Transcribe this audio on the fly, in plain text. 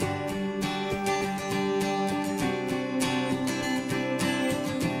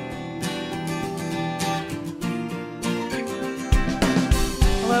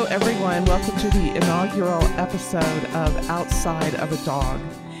everyone. Welcome to the inaugural episode of Outside of a Dog.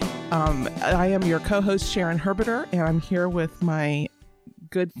 I am your co-host, Sharon Herbiter, and I'm here with my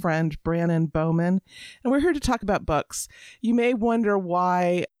good friend, Brannon Bowman, and we're here to talk about books. You may wonder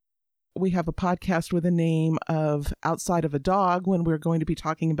why we have a podcast with a name of Outside of a Dog when we're going to be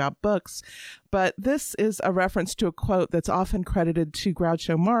talking about books, but this is a reference to a quote that's often credited to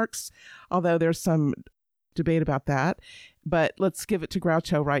Groucho Marx, although there's some debate about that. But let's give it to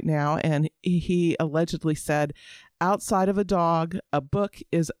Groucho right now. And he allegedly said, outside of a dog, a book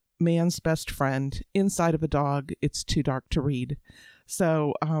is man's best friend. Inside of a dog, it's too dark to read.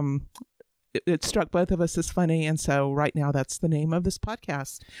 So it struck both of us as funny. And so right now, that's the name of this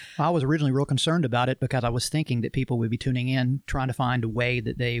podcast. I was originally real concerned about it because I was thinking that people would be tuning in, trying to find a way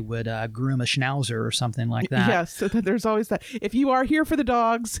that they would groom a schnauzer or something like that. Yes, so there's always that. If you are here for the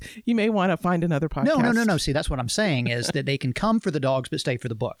dogs, you may want to find another podcast. No. See, that's what I'm saying is that they can come for the dogs but stay for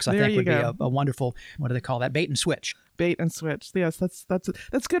the books. I think would be a wonderful, what do they call that? Bait and switch. Bait and switch. Yes,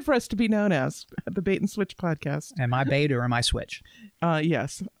 that's good for us to be known as the Bait and Switch podcast. Am I bait or am I switch?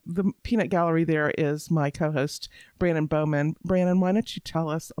 Yes. The peanut gallery there is my co-host, Brannon Bowman. Brannon, why don't you tell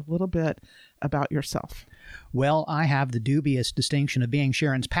us a little bit about yourself? Well, I have the dubious distinction of being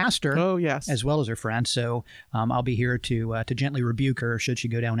Sharon's pastor. Oh, yes. As well as her friend. So I'll be here to gently rebuke her should she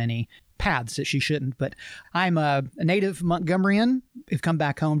go down any paths that she shouldn't. But I'm a native Montgomeryan. I've come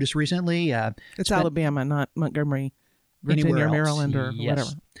back home just recently. It's Alabama, not Montgomery, Virginia, Maryland, or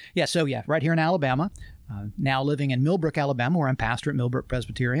whatever. Yeah, so right here in Alabama. Now living in Millbrook, Alabama, where I'm pastor at Millbrook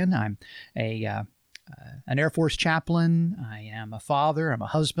Presbyterian. I'm an Air Force chaplain. I am a father. I'm a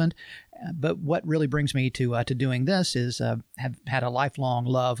husband. But what really brings me to doing this is have had a lifelong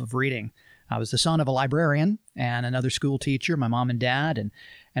love of reading. I was the son of a librarian and another school teacher, my mom and dad,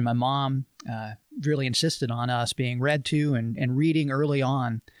 and my mom really insisted on us being read to and reading early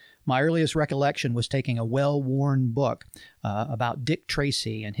on. My earliest recollection was taking a well-worn book about Dick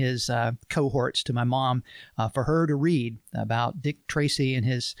Tracy and his cohorts to my mom for her to read about Dick Tracy and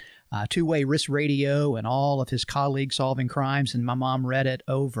his two-way wrist radio and all of his colleagues solving crimes. And my mom read it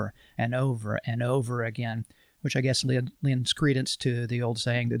over and over and over again, which I guess lends credence to the old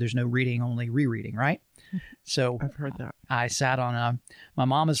saying that there's no reading, only rereading, right? So I've heard that. I sat on my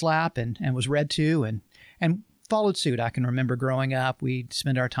mama's lap and was read to and followed suit. I can remember growing up, we'd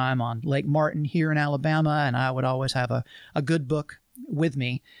spend our time on Lake Martin here in Alabama, and I would always have a good book with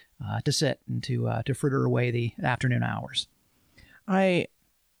me to sit and to fritter away the afternoon hours. I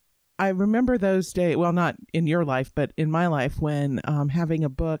remember those days, well, not in your life, but in my life, when having a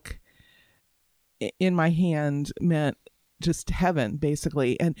book in my hand meant just heaven,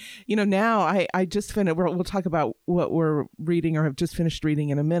 basically. And, now I just finished, we'll talk about what we're reading or have just finished reading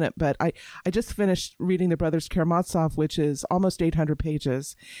in a minute, but I just finished reading the Brothers Karamazov, which is almost 800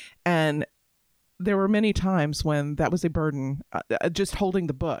 pages. And there were many times when that was a burden, just holding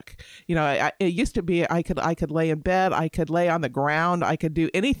the book. It used to be I could lay in bed, I could lay on the ground, I could do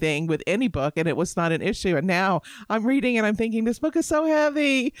anything with any book, and it was not an issue. And now I'm reading and I'm thinking, this book is so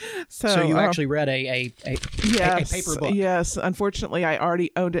heavy. So you actually read a paper book? Yes. Unfortunately, I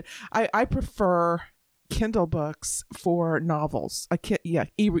already owned it. I prefer Kindle books for novels.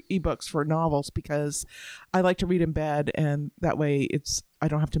 Ebooks for novels, because I like to read in bed, and that way I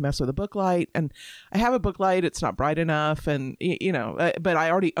don't have to mess with a book light. And I have a book light, it's not bright enough, and but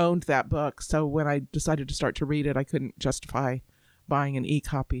I already owned that book, so when I decided to start to read it, I couldn't justify buying an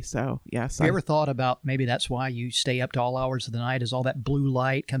e-copy. So yes. Have you ever thought about maybe that's why you stay up to all hours of the night, is all that blue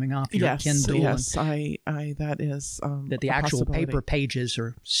light coming off your Kindle? Yes, I that is that the actual paper pages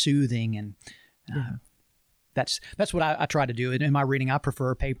are soothing, and that's what I try to do in my reading. I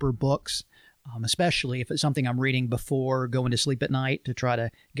prefer paper books, especially if it's something I'm reading before going to sleep at night, to try to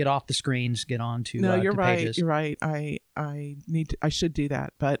get off the screens, get on to you're right. pages. You're right. I should do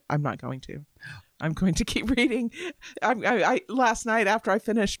that, but I'm not going to. I'm going to keep reading. I last night, after I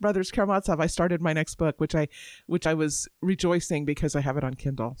finished Brothers Karamazov, I started my next book, which I was rejoicing because I have it on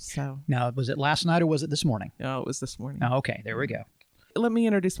Kindle. So now, was it last night or was it this morning? No, it was this morning. Oh, okay, there we go. Let me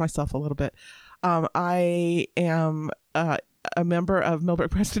introduce myself a little bit. I am a member of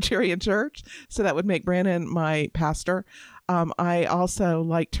Millbrook Presbyterian Church, so that would make Brannon my pastor. I also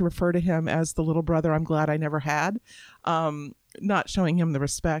like to refer to him as the little brother I'm glad I never had, not showing him the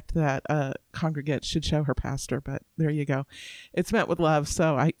respect that a congregant should show her pastor, but there you go. It's meant with love,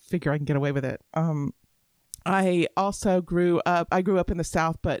 so I figure I can get away with it. I also grew up in the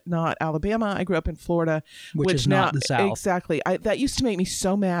South, but not Alabama. I grew up in Florida, which is now, not the South. Exactly. That used to make me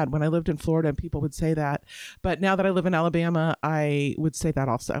so mad when I lived in Florida and people would say that. But now that I live in Alabama, I would say that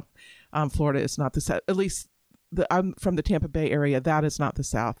also. Florida is not the South. At least I'm from the Tampa Bay area. That is not the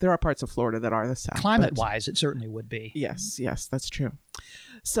South. There are parts of Florida that are the South. Climate-wise, it certainly would be. Yes, that's true.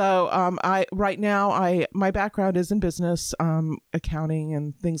 So my background is in business, accounting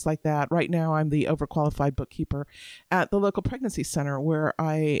and things like that. Right now, I'm the overqualified bookkeeper at the local pregnancy center, where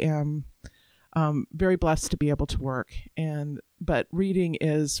I am very blessed to be able to work. But reading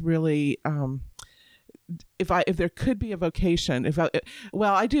is really, if there could be a vocation,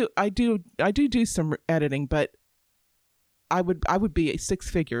 I do some editing, but I would be six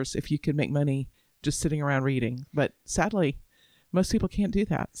figures if you could make money just sitting around reading. But sadly, most people can't do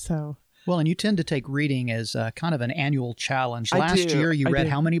that. So. Well, and you tend to take reading as kind of an annual challenge. Last year, you read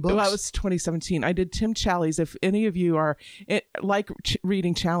how many books? Well, that was 2017. I did Tim Challies. If any of you are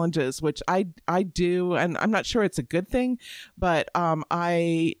reading challenges, which I do, and I'm not sure it's a good thing, but Tim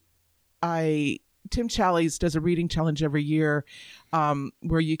Challies does a reading challenge every year,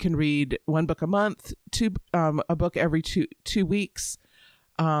 where you can read one book a month, a book every two weeks.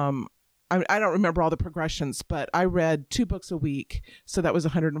 I don't remember all the progressions, but I read 2 books a week. So that was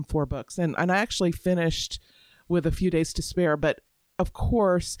 104 books. And I actually finished with a few days to spare. But of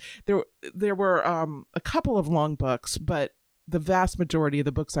course, there were a couple of long books, but the vast majority of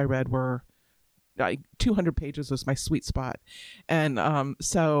the books I read were 200 pages was my sweet spot. And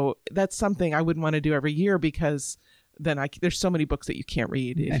so that's something I wouldn't want to do every year, because then there's so many books that you can't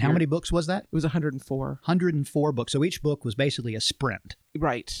read. And how many books was that? It was 104. 104 books. So each book was basically a sprint.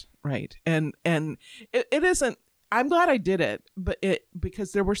 Right. And it isn't, I'm glad I did it, but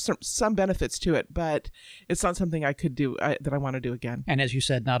because there were some benefits to it, but it's not something I could do that I want to do again. And as you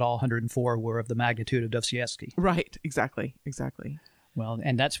said, not all 104 were of the magnitude of Dostoevsky. Right. Exactly. Well,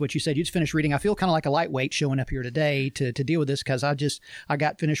 and that's what you said. You just finished reading. I feel kind of like a lightweight showing up here today to deal with this, because I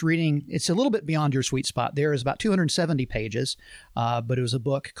got finished reading. It's a little bit beyond your sweet spot. There is about 270 pages, but it was a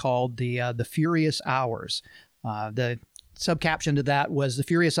book called The Furious Hours. The subcaption to that was The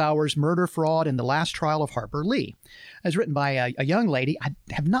Furious Hours, Murder, Fraud, and the Last Trial of Harper Lee. It was written by a young lady. I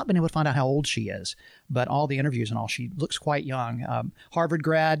have not been able to find out how old she is, but all the interviews and all, she looks quite young. Harvard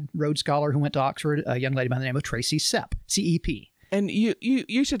grad, Rhodes Scholar who went to Oxford, a young lady by the name of Casey Cep, C-E-P. And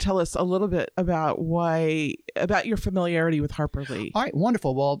you should tell us a little bit about your familiarity with Harper Lee. All right,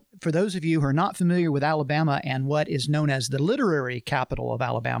 wonderful. Well, for those of you who are not familiar with Alabama and what is known as the literary capital of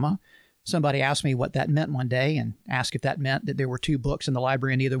Alabama, somebody asked me what that meant one day, and asked if that meant that there were 2 books in the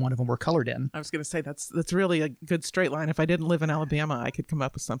library and neither one of them were colored in. I was going to say that's really a good straight line. If I didn't live in Alabama, I could come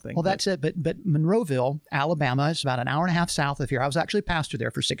up with something. Well, that's it. But Monroeville, Alabama, is about an hour and a half south of here. I was actually pastor there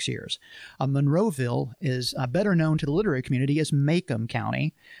for 6 years. Monroeville is better known to the literary community as Macomb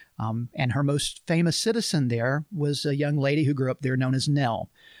County, and her most famous citizen there was a young lady who grew up there known as Nell.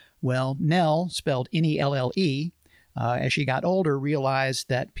 Well, Nell, spelled N-E-L-L-E, as she got older, realized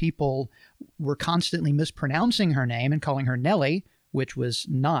that people were constantly mispronouncing her name and calling her Nellie, which was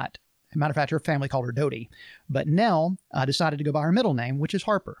not. As a matter of fact, her family called her Dodie. But Nell decided to go by her middle name, which is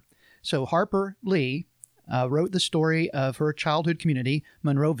Harper. So Harper Lee wrote the story of her childhood community,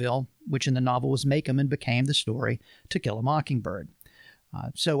 Monroeville, which in the novel was Macomb, and became the story To Kill a Mockingbird.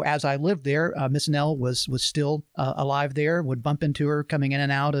 So as I lived there, Miss Nell was still alive there, would bump into her coming in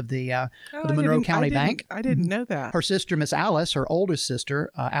and out of the Monroe County Bank. I didn't know that. Her sister, Miss Alice, her oldest sister,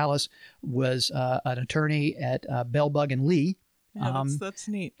 Alice, was an attorney at Bell, Bug & Lee. Yeah, that's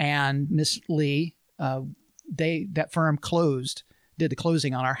neat. And Miss Lee, that firm did the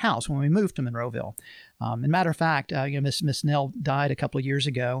closing on our house when we moved to Monroeville. As a matter of fact, Miss Nell died a couple of years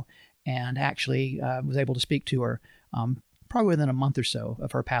ago, and actually was able to speak to her probably within a month or so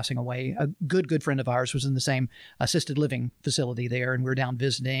of her passing away. A good friend of ours was in the same assisted living facility there, and we were down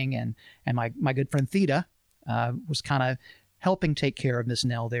visiting, and my good friend Theda was kind of helping take care of Miss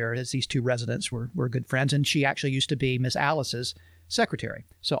Nell there, as these 2 residents were good friends, and she actually used to be Miss Alice's secretary.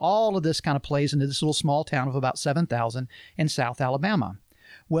 So all of this kind of plays into this little small town of about 7,000 in South Alabama.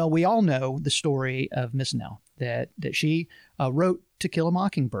 Well, we all know the story of Miss Nell, that she wrote To Kill a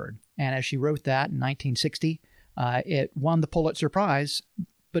Mockingbird, and as she wrote that in 1960, it won the Pulitzer Prize,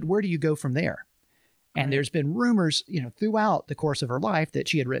 but where do you go from there? And There's been rumors, throughout the course of her life that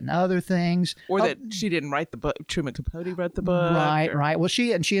she had written other things, or that she didn't write the book. Truman Capote wrote the book. Right. Well,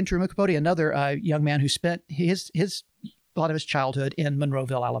 she and Truman Capote, another young man who spent a lot of his childhood in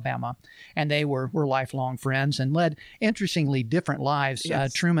Monroeville, Alabama, and they were lifelong friends and led interestingly different lives.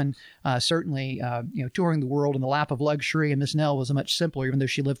 Yes. Truman certainly touring the world in the lap of luxury, and Miss Nell was a much simpler, even though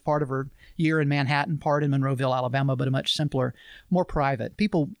she lived part of her year in Manhattan, part in Monroeville, Alabama, but a much simpler, more private.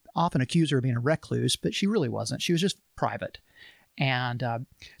 People often accuse her of being a recluse, but she really wasn't. She was just private. And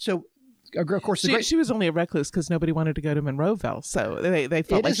so of course, she was only a recluse because nobody wanted to go to Monroeville, so they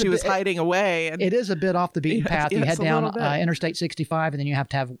felt like she was hiding away. And it is a bit off the beaten path. You head down Interstate 65, and then you have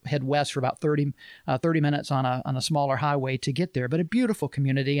to head west for about 30 minutes on a smaller highway to get there. But a beautiful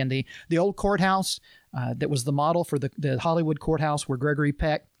community, and the old courthouse that was the model for the Hollywood courthouse where Gregory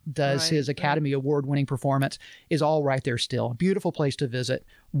Peck does his Academy Award-winning performance is all right there still. Beautiful place to visit,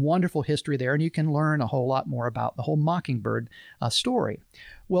 wonderful history there, and you can learn a whole lot more about the whole Mockingbird story.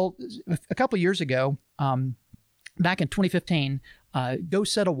 Well, a couple of years ago, back in 2015, Go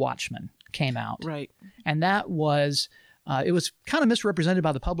Set a Watchman came out. Right. And that was, it was kind of misrepresented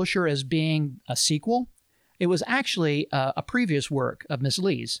by the publisher as being a sequel. It was actually a previous work of Miss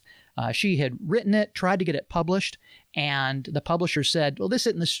Lee's. She had written it, tried to get it published, and the publisher said, well, this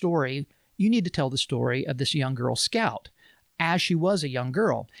isn't the story. You need to tell the story of this young girl, Scout, as she was a young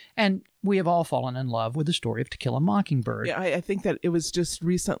girl. And we have all fallen in love with the story of To Kill a Mockingbird. Yeah, I think that it was just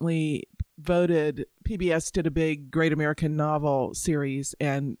recently voted, PBS did a big Great American Novel series,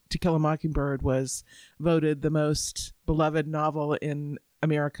 and To Kill a Mockingbird was voted the most beloved novel in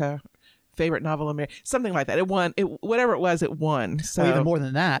America, favorite novel in America, something like that. It won, whatever it was, it won. So well, even more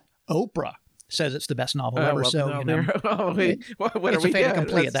than that, Oprah says it's the best novel ever. So, what it's a fait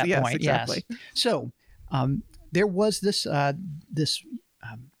accompli at that yes, point. Exactly. Yes. So, there was this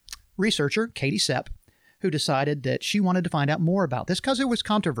researcher, Casey Cep, who decided that she wanted to find out more about this because there was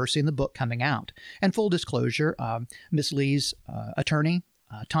controversy in the book coming out. And full disclosure, Miss Lee's attorney,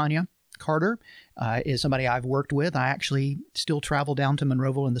 Tanya Carter, is somebody I've worked with. I actually still travel down to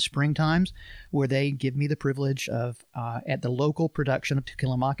Monroeville in the spring times, where they give me the privilege of, at the local production of To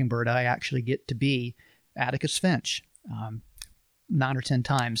Kill a Mockingbird, I actually get to be Atticus Finch 9 or 10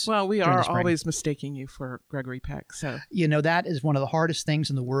 times. Well, we are always mistaking you for Gregory Peck. So that is one of the hardest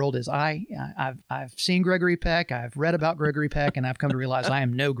things in the world. Is I've seen Gregory Peck, I've read about Gregory Peck, and I've come to realize I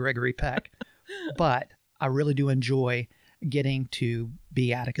am no Gregory Peck. But I really do enjoy getting to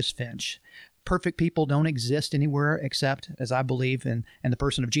be Atticus Finch. Perfect people don't exist anywhere except, as I believe, in the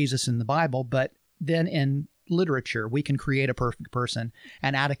person of Jesus in the Bible. But then in literature, we can create a perfect person.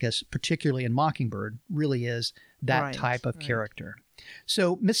 And Atticus, particularly in Mockingbird, really is that type of character.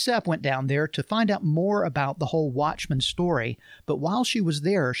 So Miss Cep went down there to find out more about the whole Watchman story. But while she was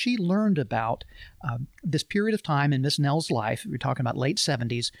there, she learned about this period of time in Miss Nell's life. We're talking about late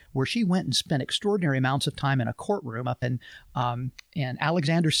 70s, where she went and spent extraordinary amounts of time in a courtroom up in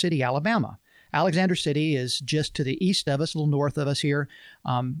Alexander City, Alabama. Alexander City is just to the east of us, a little north of us here,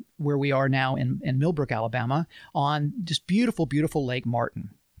 where we are now in Millbrook, Alabama, on this beautiful, beautiful Lake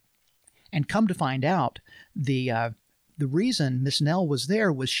Martin. And come to find out, the reason Miss Nell was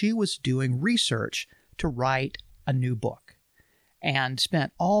there was she was doing research to write a new book, and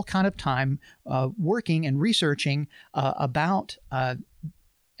spent all kind of time working and researching about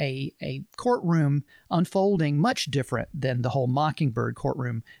a courtroom unfolding much different than the whole Mockingbird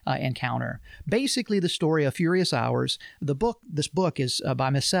courtroom encounter. Basically, the story of Furious Hours. This book is by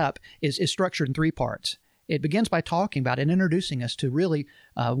Miss Cep is structured in 3 parts. It begins by talking about and introducing us to really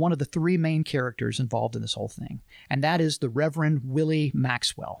one of the 3 main characters involved in this whole thing, and that is the Reverend Willie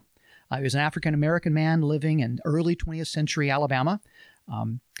Maxwell. He was an African-American man living in early 20th century Alabama.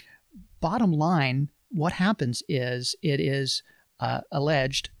 Bottom line, what happens is it is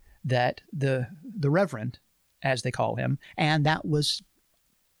alleged that the Reverend, as they call him, and that was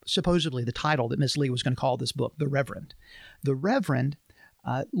supposedly the title that Miss Lee was going to call this book, The Reverend. The Reverend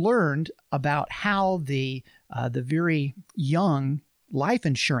learned about how the very young life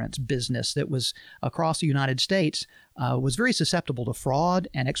insurance business that was across the United States was very susceptible to fraud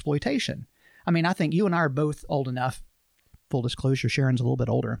and exploitation. I mean, I think you and I are both old enough. Full disclosure, Sharon's a little bit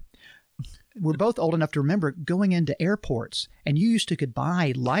older. We're both old enough to remember going into airports, and you could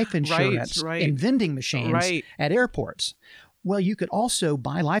buy life insurance in vending machines at airports. Well, you could also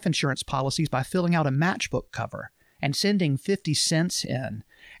buy life insurance policies by filling out a matchbook cover and sending 50 cents in.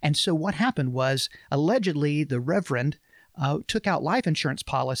 And so what happened was, allegedly, the Reverend took out life insurance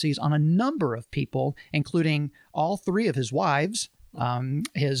policies on a number of people, including all 3 of his wives,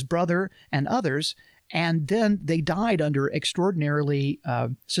 his brother, and others. And then they died under extraordinarily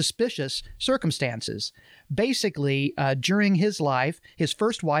suspicious circumstances. Basically, during his life, his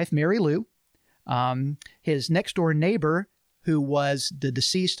first wife, Mary Lou, his next-door neighbor, who was the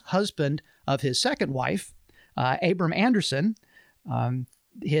deceased husband of his second wife, Abram Anderson,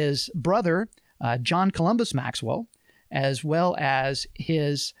 his brother, John Columbus Maxwell, as well as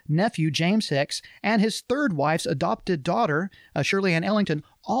his nephew, James Hicks, and his third wife's adopted daughter, Shirley Ann Ellington.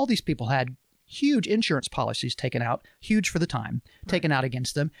 All these people had huge insurance policies taken out, huge for the time, taken out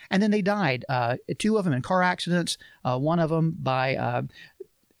against them. And then they died, 2 of them in car accidents, one of them by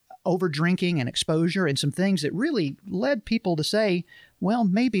over drinking and exposure and some things that really led people to say, well,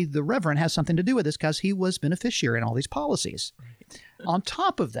 maybe the Reverend has something to do with this because he was beneficiary in all these policies. Right. On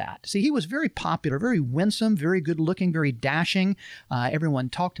top of that, see, he was very popular, very winsome, very good looking, very dashing. Everyone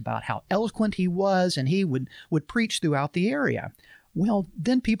talked about how eloquent he was, and he would preach throughout the area. Well,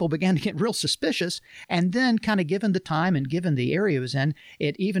 then people began to get real suspicious, and then kind of given the time and given the area he was in,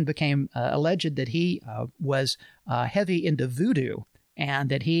 it even became alleged that he was heavy into voodoo, and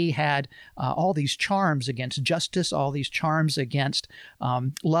that he had all these charms against justice, all these charms against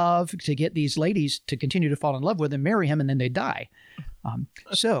love, to get these ladies to continue to fall in love with him, marry him, and then they die.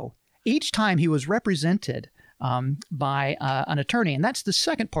 So each time he was represented by an attorney, and that's the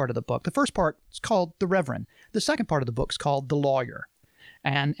second part of the book. The first part is called The Reverend. The second part of the book is called The Lawyer.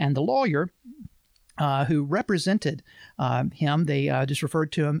 And the lawyer who represented him, they just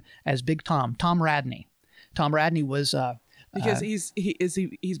referred to him as Big Tom Radney. Tom Radney was... because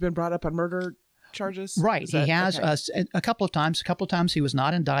he's been brought up on murder charges? Right. He has a couple of times. A couple of times he was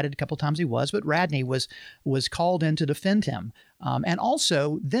not indicted. A couple of times he was. But Radney was called in to defend him. And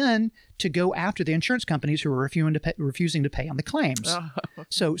also then to go after the insurance companies who were refusing to pay on the claims. Oh.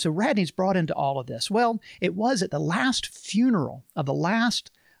 So Radney's brought into all of this. Well, it was at the last funeral of the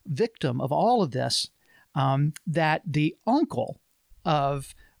last victim of all of this that the uncle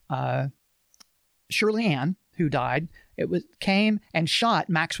of Shirley Ann, who died, came and shot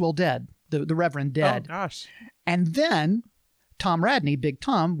Maxwell dead. The Reverend dead. Oh, gosh. And then Tom Radney, Big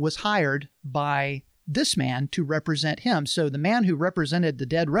Tom, was hired by this man to represent him. So the man who represented the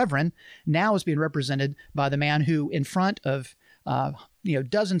dead Reverend now is being represented by the man who, in front of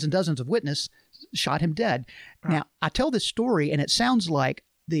dozens and dozens of witnesses, shot him dead. Right. Now, I tell this story, and it sounds like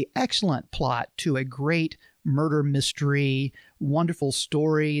the excellent plot to a great murder mystery, wonderful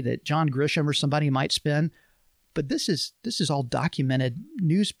story that John Grisham or somebody might spin. But this is all documented,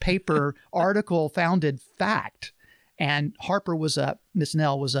 newspaper article founded fact. And Harper was up, Miss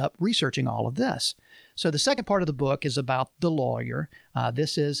Nell was up researching all of this. So the second part of the book is about the lawyer.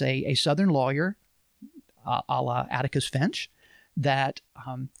 This is a Southern lawyer, a la Atticus Finch, that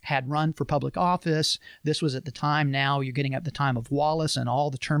had run for public office. This was at the time, now you're getting at the time of Wallace and all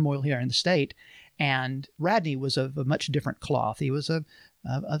the turmoil here in the state. And Radney was of a much different cloth. He was a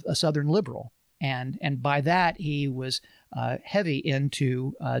Southern liberal. And by that, he was heavy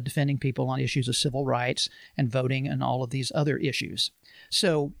into defending people on issues of civil rights and voting and all of these other issues.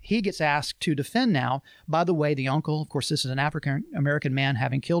 So he gets asked to defend now. By the way, the uncle, of course, this is an African-American man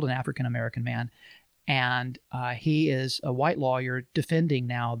having killed an African-American man. And he is a white lawyer defending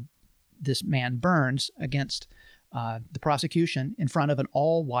now this man Burns against the prosecution in front of an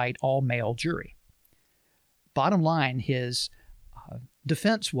all-white, all-male jury. Bottom line, his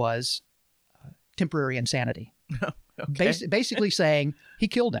defense was temporary insanity. Okay. Basically saying he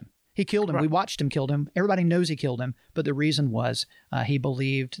killed him. He killed him. Right. We watched him kill him. Everybody knows he killed him. But the reason was he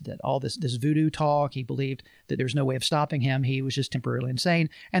believed that all this voodoo talk, he believed that there's no way of stopping him. He was just temporarily insane.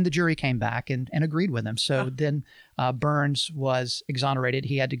 And the jury came back and agreed with him. So then Burns was exonerated.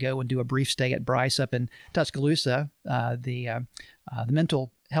 He had to go and do a brief stay at Bryce up in Tuscaloosa, the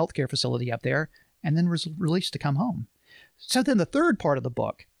mental health care facility up there, and then was released to come home. So then the third part of the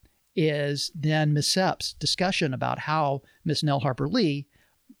book is then Miss Cep's discussion about how Miss Nell Harper Lee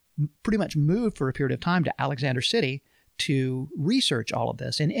pretty much moved for a period of time to Alexander City to research all of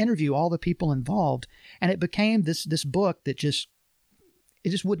this and interview all the people involved. And it became this book that just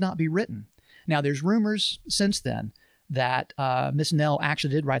would not be written. Now, there's rumors since then that Miss Nell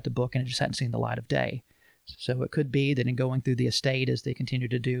actually did write the book and it just hadn't seen the light of day. So it could be that in going through the estate, as they continue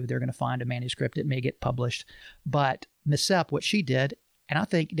to do, they're going to find a manuscript. It may get published. But Miss Cep, what she did, and I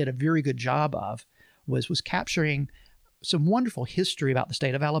think did a very good job of, was capturing some wonderful history about the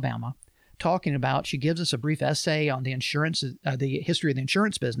state of Alabama, talking about, she gives us a brief essay on the insurance, the history of the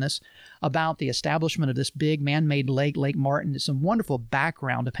insurance business, about the establishment of this big man-made lake, Lake Martin, some wonderful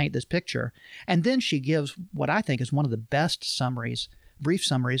background to paint this picture. And then she gives what I think is one of the best summaries, brief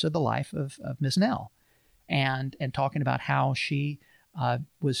summaries of the life of Miss Nell, and talking about how she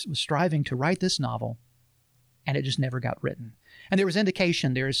was striving to write this novel, and it just never got written. And there was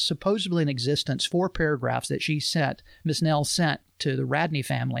indication, there is supposedly in existence 4 paragraphs that Miss Nell sent to the Radney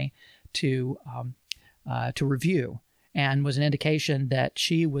family to review, and was an indication that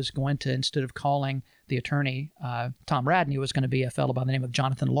she was going to, instead of calling the attorney Tom Radney, was going to be a fellow by the name of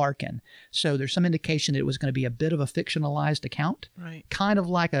Jonathan Larkin. So there's some indication that it was going to be a bit of a fictionalized account, right? Kind of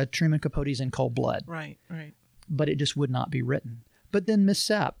like a Truman Capote's In Cold Blood. Right. But it just would not be written. But then Miss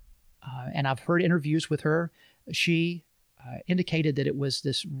Cep, and I've heard interviews with her, she indicated that it was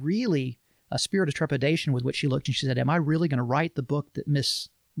this really a spirit of trepidation with which she looked, and she said, am I really going to write the book that Miss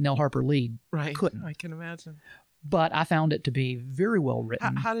Nell Harper Lee Right. couldn't. I can imagine. But I found it to be very well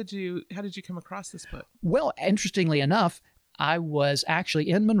written. How did you come across this book? Well, interestingly enough, I was actually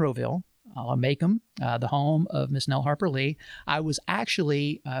in Monroeville, Macomb, the home of Miss Nell Harper Lee. I was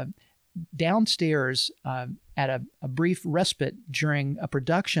actually downstairs at a brief respite during a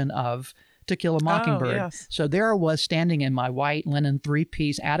production of To Kill a Mockingbird. Oh, yes. So there I was standing in my white linen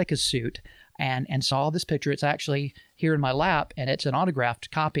 3-piece Atticus suit and saw this picture. It's actually here in my lap, and it's an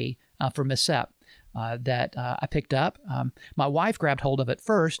autographed copy from Miss Cep. That I picked up. My wife grabbed hold of it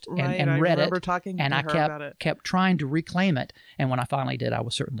first and read it. I remember talking to her about it. Kept trying to reclaim it. And when I finally did, I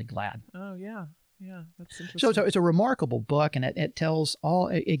was certainly glad. Oh, yeah. Yeah, that's interesting. So it's a remarkable book, and it tells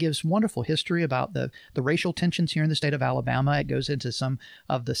it gives wonderful history about the racial tensions here in the state of Alabama. It goes into some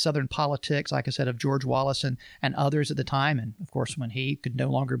of the Southern politics, like I said, of George Wallace and others at the time. And of course, when he could no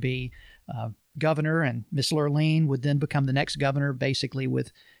longer be governor, and Miss Lurleen would then become the next governor, basically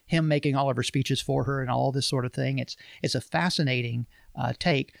with him making all of her speeches for her and all this sort of thing. It's a fascinating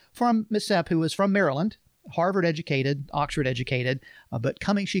take from Miss Cep, who was from Maryland, Harvard educated, Oxford educated, but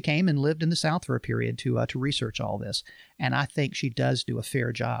she came and lived in the South for a period to research all this. And I think she does do a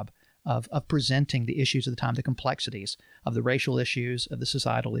fair job of presenting the issues of the time, the complexities of the racial issues, of the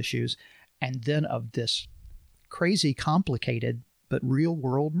societal issues, and then of this crazy, complicated, but real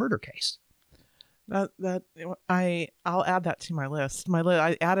world murder case. I'll add that to my list.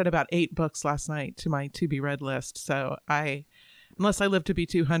 I added about 8 books last night to my to be read list. So unless I live to be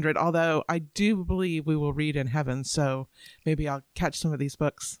 200, although I do believe we will read in heaven, so maybe I'll catch some of these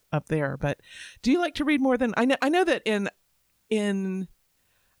books up there. But do you like to read more than I know that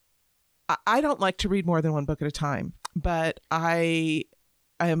I don't like to read more than one book at a time, but I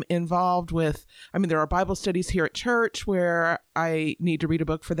am involved with, there are Bible studies here at church where I need to read a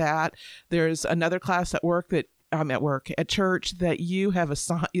book for that. There's another class at church that you have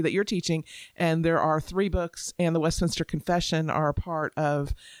assigned, that you're teaching, and there are 3 books, and the Westminster Confession are a part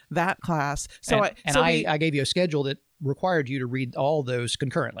of that class. So I gave you a schedule that required you to read all those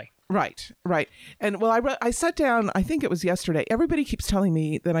concurrently. Right. And I sat down, I think it was yesterday. Everybody keeps telling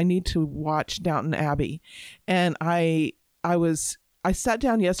me that I need to watch Downton Abbey, and I sat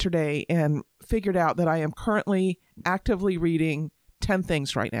down yesterday and figured out that I am currently actively reading 10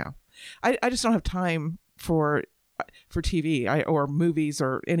 things right now. I just don't have time for TV or movies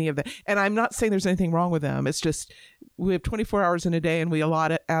or any of that. And I'm not saying there's anything wrong with them. It's just we have 24 hours in a day, and we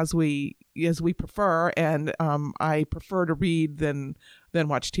allot it as we prefer. And I prefer to read than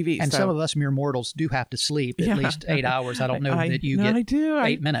watch TV. And some of us mere mortals do have to sleep at least 8 hours. I don't know that you get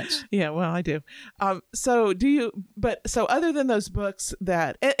 8 minutes. Yeah, well, I do. So other than those books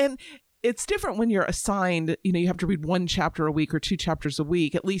that, and it's different when you're assigned, you have to read 1 chapter a week or 2 chapters a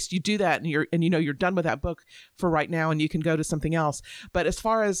week. At least you do that, and you're done with that book for right now, and you can go to something else. But as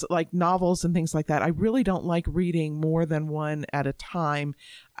far as like novels and things like that, I really don't like reading more than one at a time.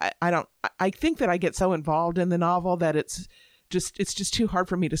 I think that I get so involved in the novel that it's just too hard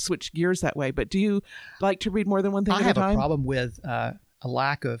for me to switch gears that way. But do you like to read more than one thing at a time? I have a problem with a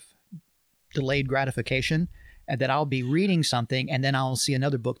lack of delayed gratification. And that I'll be reading something, and then I'll see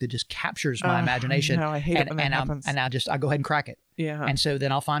another book that just captures my imagination. No, I hate it when that happens. And I go ahead and crack it. Yeah. And so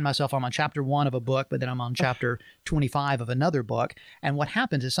then I'll find myself I'm on chapter 1 of a book, but then I'm on chapter 25 of another book. And what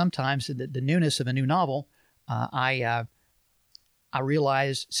happens is sometimes the newness of a new novel, I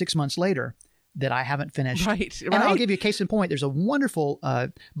realize 6 months later that I haven't finished. Right. And I'll give you a case in point. There's a wonderful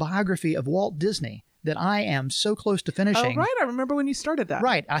biography of Walt Disney that I am so close to finishing. Oh, right. I remember when you started that.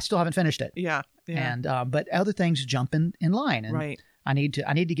 Right. I still haven't finished it. Yeah. And but other things jump in line. And right. I need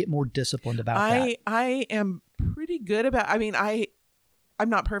to get more disciplined about that. I am pretty good about. I'm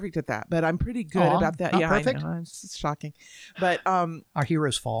not perfect at that, but I'm pretty good about that. Not perfect? I know. It's shocking, but our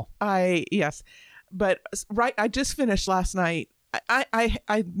heroes fall. Yes, but right. I just finished last night.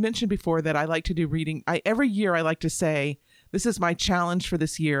 I mentioned before that I like to do reading. Every year I like to say, this is my challenge for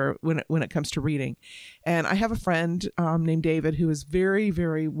this year when it comes to reading. And I have a friend named David who is very,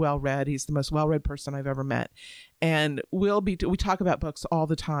 very well read. He's the most well-read person I've ever met. And we talk about books all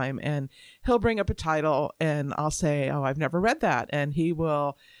the time, and he'll bring up a title and I'll say, oh, I've never read that. And he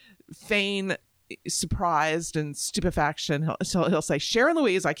will feign surprised and stupefaction. He'll say, Sharon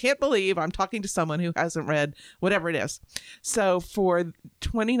Louise, I can't believe I'm talking to someone who hasn't read whatever it is. So for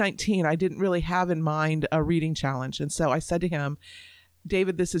 2019, I didn't really have in mind a reading challenge. And so I said to him,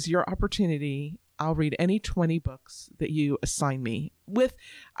 David, this is your opportunity. I'll read any 20 books that you assign me.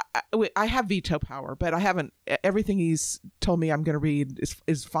 I have veto power, but I haven't. Everything he's told me I'm going to read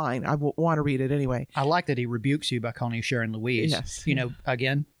is fine. I want to read it anyway. I like that he rebukes you by calling you Sharon Louise. Yes.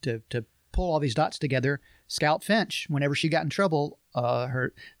 Again, to pull all these dots together, Scout Finch, whenever she got in trouble,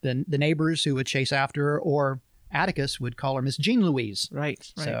 the neighbors who would chase after her, or Atticus would call her Miss Jean Louise.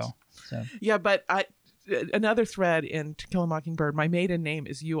 Right. So. Yeah, but another thread in To Kill a Mockingbird, my maiden name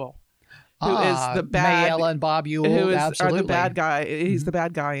is Ewell, who is the bad... Mayella and Bob Ewell, who is, absolutely. are the bad guy. He's the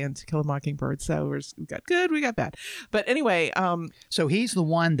bad guy in To Kill a Mockingbird. So we got good, we got bad. But anyway... so he's the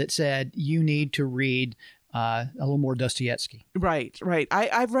one that said, you need to read a little more Dostoevsky. Right.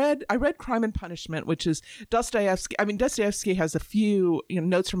 I read Crime and Punishment, which is Dostoevsky. I mean, Dostoevsky has a few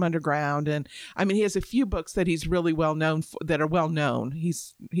Notes from Underground, and I mean he has a few books that he's really well known for, that are well known.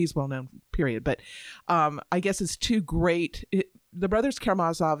 He's well known, period. But I guess it's two great. The Brothers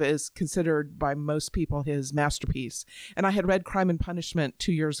Karamazov is considered by most people his masterpiece, and I had read Crime and Punishment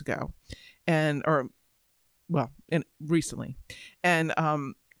 2 years ago, recently, and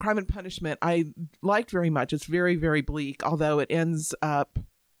Crime and Punishment I liked very much. It's very, very bleak, although it ends on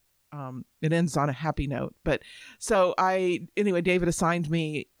a happy note. But so David assigned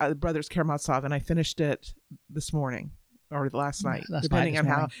me Brothers Karamazov, and I finished it this morning or last night,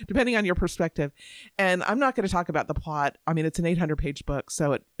 depending on your perspective. And I'm not going to talk about the plot. I mean, it's an 800-page book,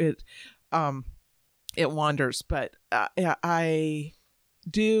 so it wanders. But I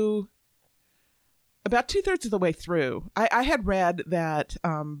do. About 2/3 of the way through, I had read that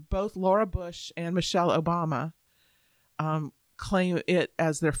both Laura Bush and Michelle Obama claim it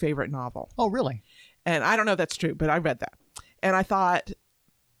as their favorite novel. Oh, really? And I don't know if that's true, but I read that. And I thought,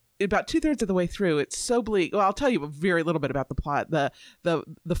 about 2/3 of the way through, it's so bleak. Well, I'll tell you a very little bit about the plot. The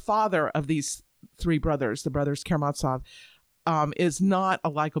father of these three brothers, the Brothers Karamazov, is not a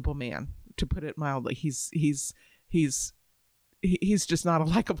likable man, to put it mildly. He's just not a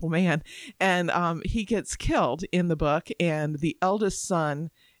likable man. And he gets killed in the book, and the eldest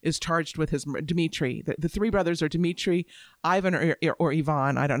son is charged with his Dmitri. The three brothers are Dmitri, Ivan or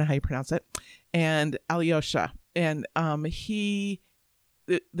Ivan, I don't know how you pronounce it, and Alyosha. And the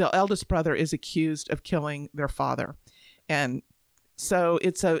eldest brother is accused of killing their father. And so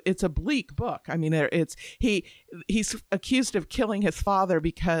it's a bleak book. I mean, he's accused of killing his father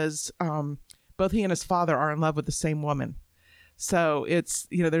because both he and his father are in love with the same woman. So it's,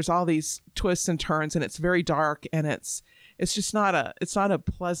 there's all these twists and turns, and it's very dark, and it's just not a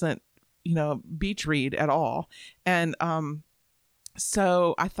pleasant, beach read at all. And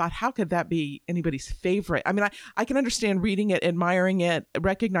so I thought, how could that be anybody's favorite? I mean, I can understand reading it, admiring it,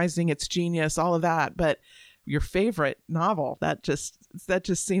 recognizing its genius, all of that, but your favorite novel, that just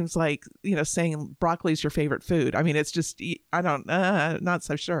seems like, saying broccoli's your favorite food. I mean, it's just, not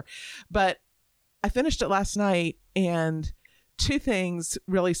so sure. But I finished it last night, and two things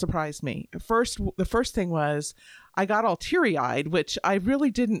really surprised me. The first thing was I got all teary-eyed, which I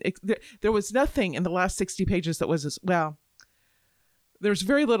really didn't. There was nothing in the last 60 pages that was there's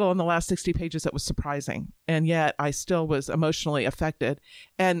very little in the last 60 pages that was surprising, and yet I still was emotionally affected.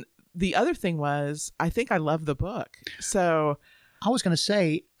 And the other thing was, I think I love the book. So I was going to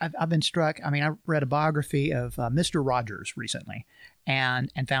say, I've been struck. I mean, I read a biography of Mr. Rogers recently,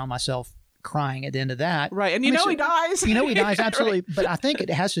 and found myself crying at the end of that. Right. And he dies. He dies, absolutely. Right. But I think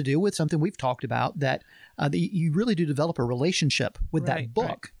it has to do with something we've talked about, that you really do develop a relationship with that book.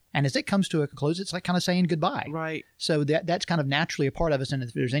 Right. And as it comes to a close, it's like kind of saying goodbye. Right. So that's kind of naturally a part of us. And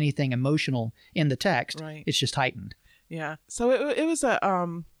if there's anything emotional in the text, right, it's just heightened. Yeah. So it was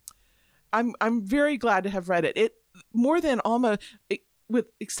I'm very glad to have read it. It more than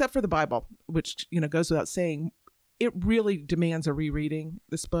except for the Bible, which, goes without saying, it really demands a rereading,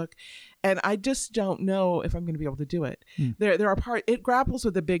 this book. And I just don't know if I'm going to be able to do it. There are it grapples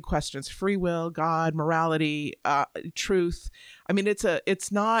with the big questions: free will, God, morality, truth. I mean,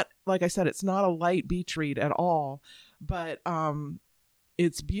 it's not, like I said, it's not a light beach read at all, but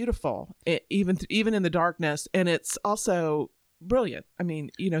it's beautiful, even in the darkness. And it's also brilliant. I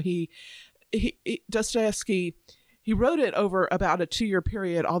mean, Dostoevsky, he wrote it over about a 2-year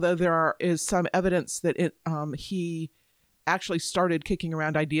period, although there is some evidence that he actually started kicking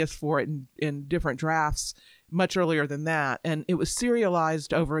around ideas for it in different drafts much earlier than that. And it was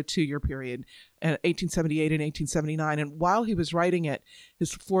serialized over a 2-year period, 1878 and 1879. And while he was writing it,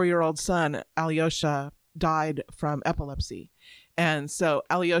 his 4-year-old son, Alyosha, died from epilepsy. And so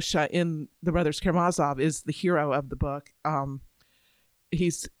Alyosha in The Brothers Karamazov is the hero of the book. When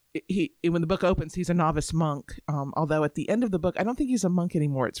the book opens, he's a novice monk. Although at the end of the book, I don't think he's a monk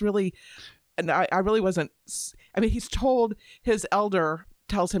anymore. It's really, and I really wasn't. I mean, he's told, his elder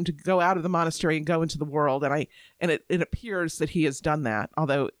tells him to go out of the monastery and go into the world, and it appears that he has done that.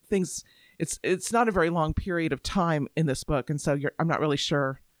 Although it's not a very long period of time in this book, and so I'm not really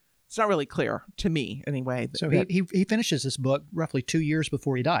sure. It's not really clear to me anyway. So he finishes this book roughly 2 years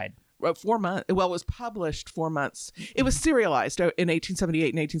before he died. 4 months. Well, it was published 4 months. It was serialized in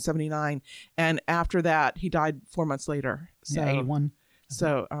 1878 and 1879, and after that, he died 4 months later. So, 81.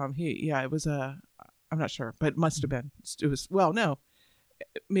 So it was I'm not sure, but it must have been. It was no,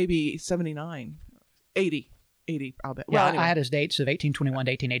 maybe 79, 80, I'll bet. Yeah, well, anyway. I had his dates of 1821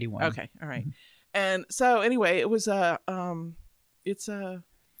 to 1881. Okay, all right. And so anyway, it was So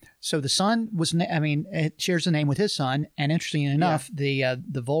the son was, it shares the name with his son, and interestingly enough, the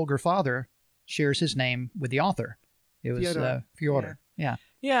vulgar father shares his name with the author. It was Fyodor. Yeah.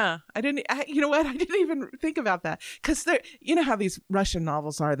 Yeah, you know what? I didn't even think about that, because you know how these Russian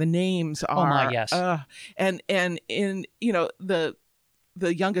novels are. The names are. Oh my, yes. And in the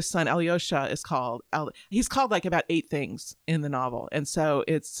youngest son, Alyosha, is called. He's called like about 8 things in the novel, and so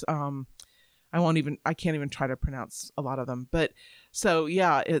it's I can't even try to pronounce a lot of them. But so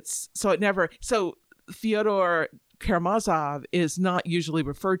yeah, so Fyodor Karamazov is not usually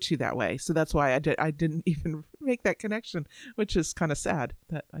referred to that way. So that's why I didn't even make that connection, which is kind of sad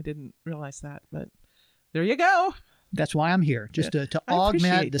that I didn't realize that. But there you go. That's why I'm here, just to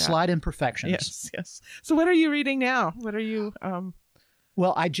augment the slight imperfections. Yes. So what are you reading now? What are you...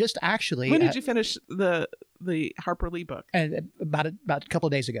 Well, I just actually... When did you finish the Harper Lee book? About a couple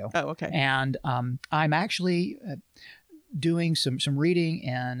of days ago. Oh, okay. And I'm actually doing some reading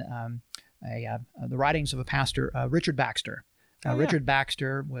in the writings of a pastor, Richard Baxter. Richard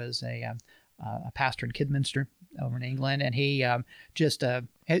Baxter was a pastor in Kidminster over in England, and he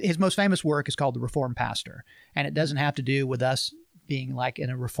his most famous work is called The Reformed Pastor. And it doesn't have to do with us being like in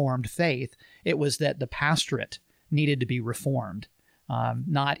a Reformed faith. It was that the pastorate needed to be reformed.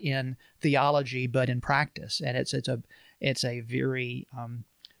 Not in theology, but in practice. And it's a very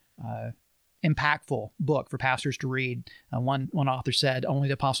impactful book for pastors to read. One author said only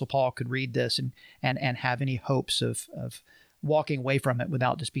the Apostle Paul could read this and have any hopes of walking away from it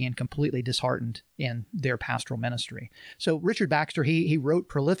without just being completely disheartened in their pastoral ministry. So Richard Baxter, he wrote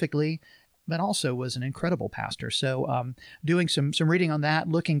prolifically, but also was an incredible pastor. So doing some reading on that,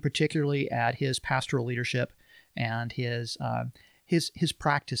 looking particularly at his pastoral leadership and his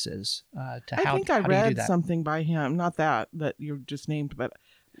practices to how do you do that. I think I read something by him, not that you just named, but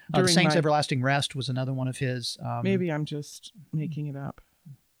The Saints' Everlasting Rest was another one of his. Maybe I'm just making it up.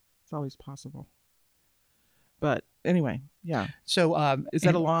 It's always possible. But anyway, yeah. So is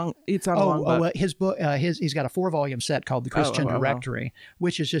that it's on a long book? His book, he's got a 4-volume set called The Christian Directory,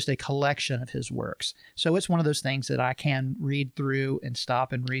 which is just a collection of his works. So it's one of those things that I can read through and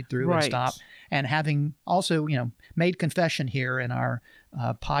stop and read through and stop. And having also, made confession here in our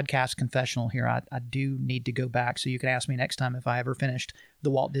podcast confessional here, I do need to go back. So you can ask me next time if I ever finished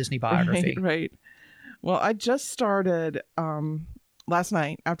the Walt Disney biography. Right. Well, I just started last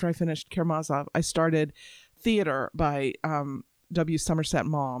night after I finished Karamazov. I started Theater by W. Somerset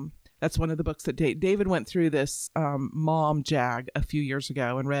Maugham. That's one of the books that David went through this Maugham jag a few years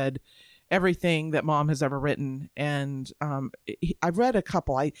ago and read everything that Maugham has ever written. And I've read a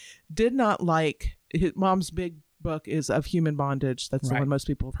couple. I did not like Maugham's big book is Of Human Bondage. That's the one most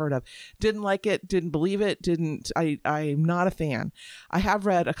people have heard of. Didn't like it, didn't believe it, I'm not a fan. I have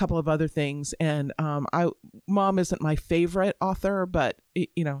read a couple of other things, and Maugham isn't my favorite author, but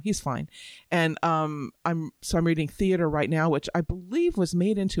he's fine. And I'm reading Theater right now, which I believe was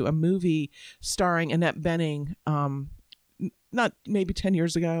made into a movie starring Annette Bening, not maybe 10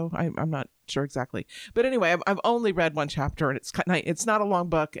 years ago. I'm not sure exactly. But anyway, I've only read one chapter, and it's not a long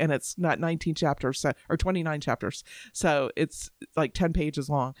book, and it's not 19 chapters or 29 chapters. So it's like 10 pages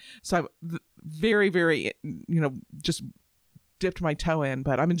long. So I'm very, very, just dipped my toe in,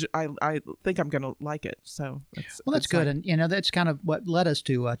 but I think I'm going to like it. So that's good. And that's kind of what led us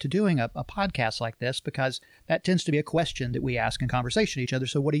to doing a podcast like this, because that tends to be a question that we ask in conversation to each other.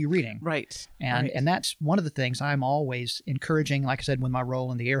 So what are you reading? Right. And that's one of the things I'm always encouraging, like I said, with my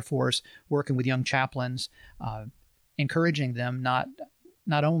role in the Air Force, working with young chaplains, encouraging them not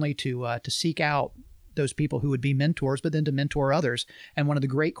only to seek out those people who would be mentors, but then to mentor others. And one of the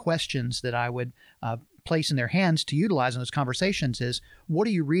great questions that I would place in their hands to utilize in those conversations is, what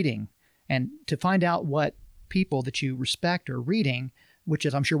are you reading? And to find out what people that you respect are reading, which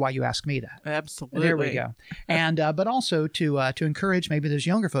is, I'm sure, why you asked me that. Absolutely. There we go. And but also to encourage maybe those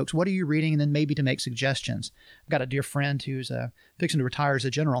younger folks, what are you reading? And then maybe to make suggestions. I've got a dear friend who's fixing to retire as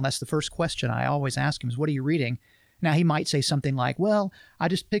a general, and that's the first question I always ask him is, what are you reading? Now, he might say something like, well, I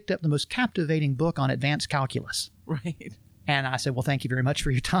just picked up the most captivating book on advanced calculus. Right. And I said, well, thank you very much for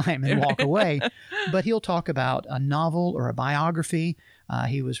your time, and walk away. But he'll talk about a novel or a biography.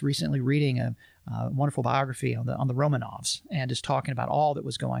 He was recently reading a wonderful biography on the Romanovs, and is talking about all that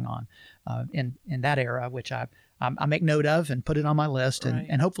was going on in that era, which I I make note of and put it on my list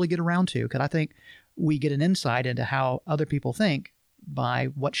and hopefully get around to, because I think we get an insight into how other people think by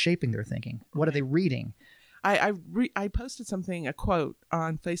what's shaping their thinking. What are they reading? I posted a quote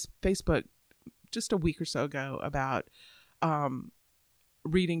on Facebook just a week or so ago about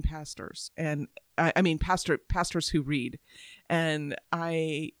reading pastors, and I mean pastors who read, and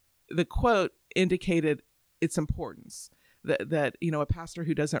the quote indicated its importance, that a pastor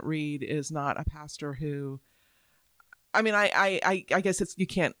who doesn't read is not a pastor who, I mean, I guess you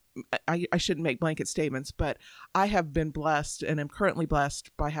can't, I shouldn't make blanket statements, but I have been blessed and am currently blessed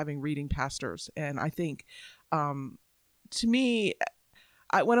by having reading pastors. And I think, to me,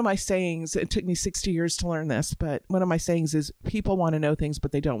 one of my sayings, it took me 60 years to learn this, but one of my sayings is people want to know things,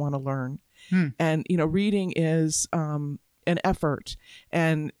 but they don't want to learn. And, reading is an effort,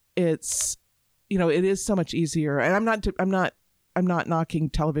 and it's, it is so much easier. And I'm not knocking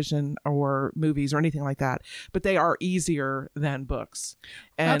television or movies or anything like that, but they are easier than books.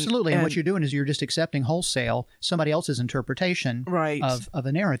 Absolutely. And what you're doing is you're just accepting wholesale somebody else's interpretation of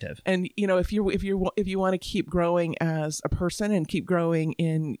a narrative. And, if you want to keep growing as a person and keep growing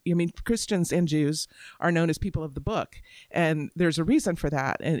Christians and Jews are known as people of the book. And there's a reason for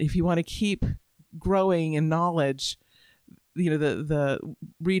that. And if you want to keep growing in knowledge, the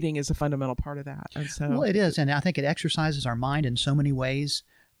reading is a fundamental part of that. And so, well, it is. And I think it exercises our mind in so many ways.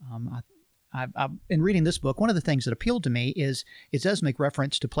 In reading this book, one of the things that appealed to me is it does make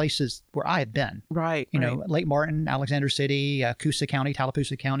reference to places where I have been. Right. Lake Martin, Alexander City, Coosa County,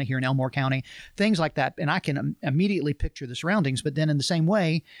 Tallapoosa County, here in Elmore County, things like that. And I can immediately picture the surroundings. But then in the same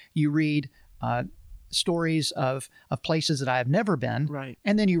way, you read stories of places that I have never been. Right.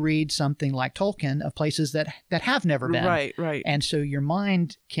 And then you read something like Tolkien of places that have never been. Right. And so your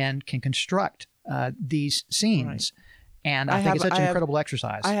mind can construct these scenes. Right. And I think it's such an incredible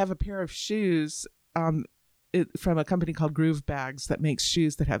exercise. I have a pair of shoes from a company called Groove Bags that makes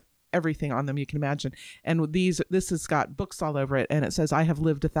shoes that have everything on them you can imagine. And this has got books all over it, and it says, I have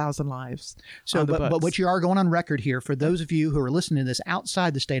lived 1,000 lives. So, but what you are going on record here, for those of you who are listening to this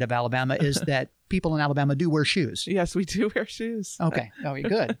outside the state of Alabama, is that people in Alabama do wear shoes. Yes, we do wear shoes. Okay.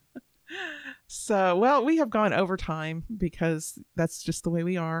 Good. So, well, we have gone over time because that's just the way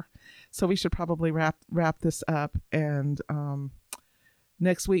we are. So we should probably wrap this up. And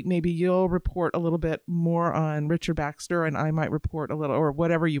next week, maybe you'll report a little bit more on Richard Baxter, and I might report a little, or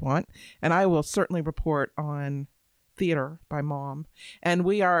whatever you want. And I will certainly report on Theater by Mom. And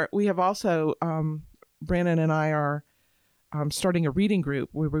we have also, Brandon and I are starting a reading group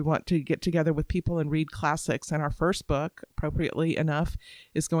where we want to get together with people and read classics. And our first book, appropriately enough,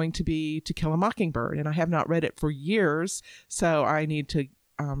 is going to be To Kill a Mockingbird. And I have not read it for years, so I need to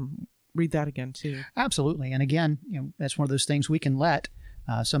read that again too. Absolutely. And again, that's one of those things we can let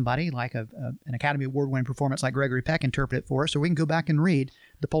somebody like an Academy Award-winning performance like Gregory Peck interpret it for us, or we can go back and read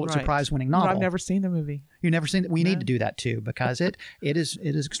the Pulitzer Prize-winning novel. But I've never seen the movie. You've never seen it? We need to do that too, because it is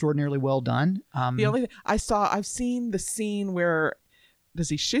extraordinarily well done. The only thing I've seen the scene where, does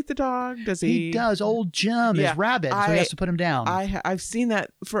he shoot the dog? He does. Old Jim is rabid, so he has to put him down. I've seen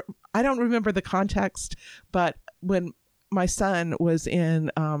that. I don't remember the context, but when my son was in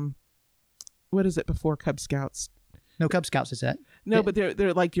what is it before Cub Scouts? No, Cub Scouts is it? No, but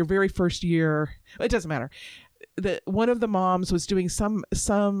they're like your very first year. It doesn't matter. One of the moms was doing some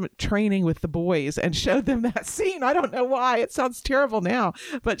training with the boys and showed them that scene. I don't know why. It sounds terrible now,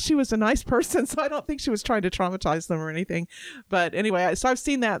 but she was a nice person, so I don't think she was trying to traumatize them or anything. But anyway, so I've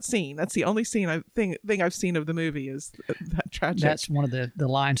seen that scene. That's the only thing I've seen of the movie, is that tragic. That's one of the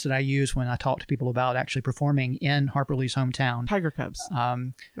lines that I use when I talk to people about actually performing in Harper Lee's hometown. Tiger Cubs.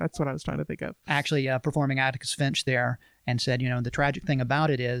 That's what I was trying to think of. Actually performing Atticus Finch there, and said, the tragic thing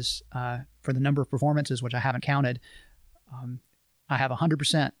about it is, for the number of performances, which I haven't counted, I have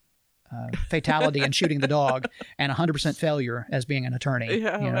 100% fatality in shooting the dog and 100% failure as being an attorney.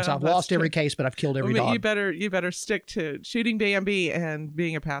 Yeah, so I've lost every case, but I've killed every dog. You better stick to shooting Bambi and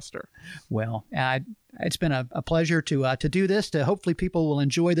being a pastor. Well, it's been a pleasure to do this. Hopefully people will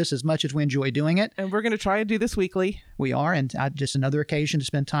enjoy this as much as we enjoy doing it. And we're going to try and do this weekly. We are, and just another occasion to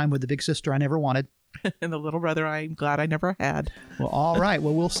spend time with the big sister I never wanted. And the little brother I'm glad I never had. Well, all right.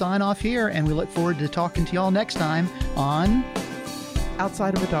 Well, we'll sign off here, and we look forward to talking to y'all next time on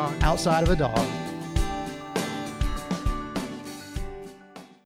Outside of a Dog. Outside of a Dog.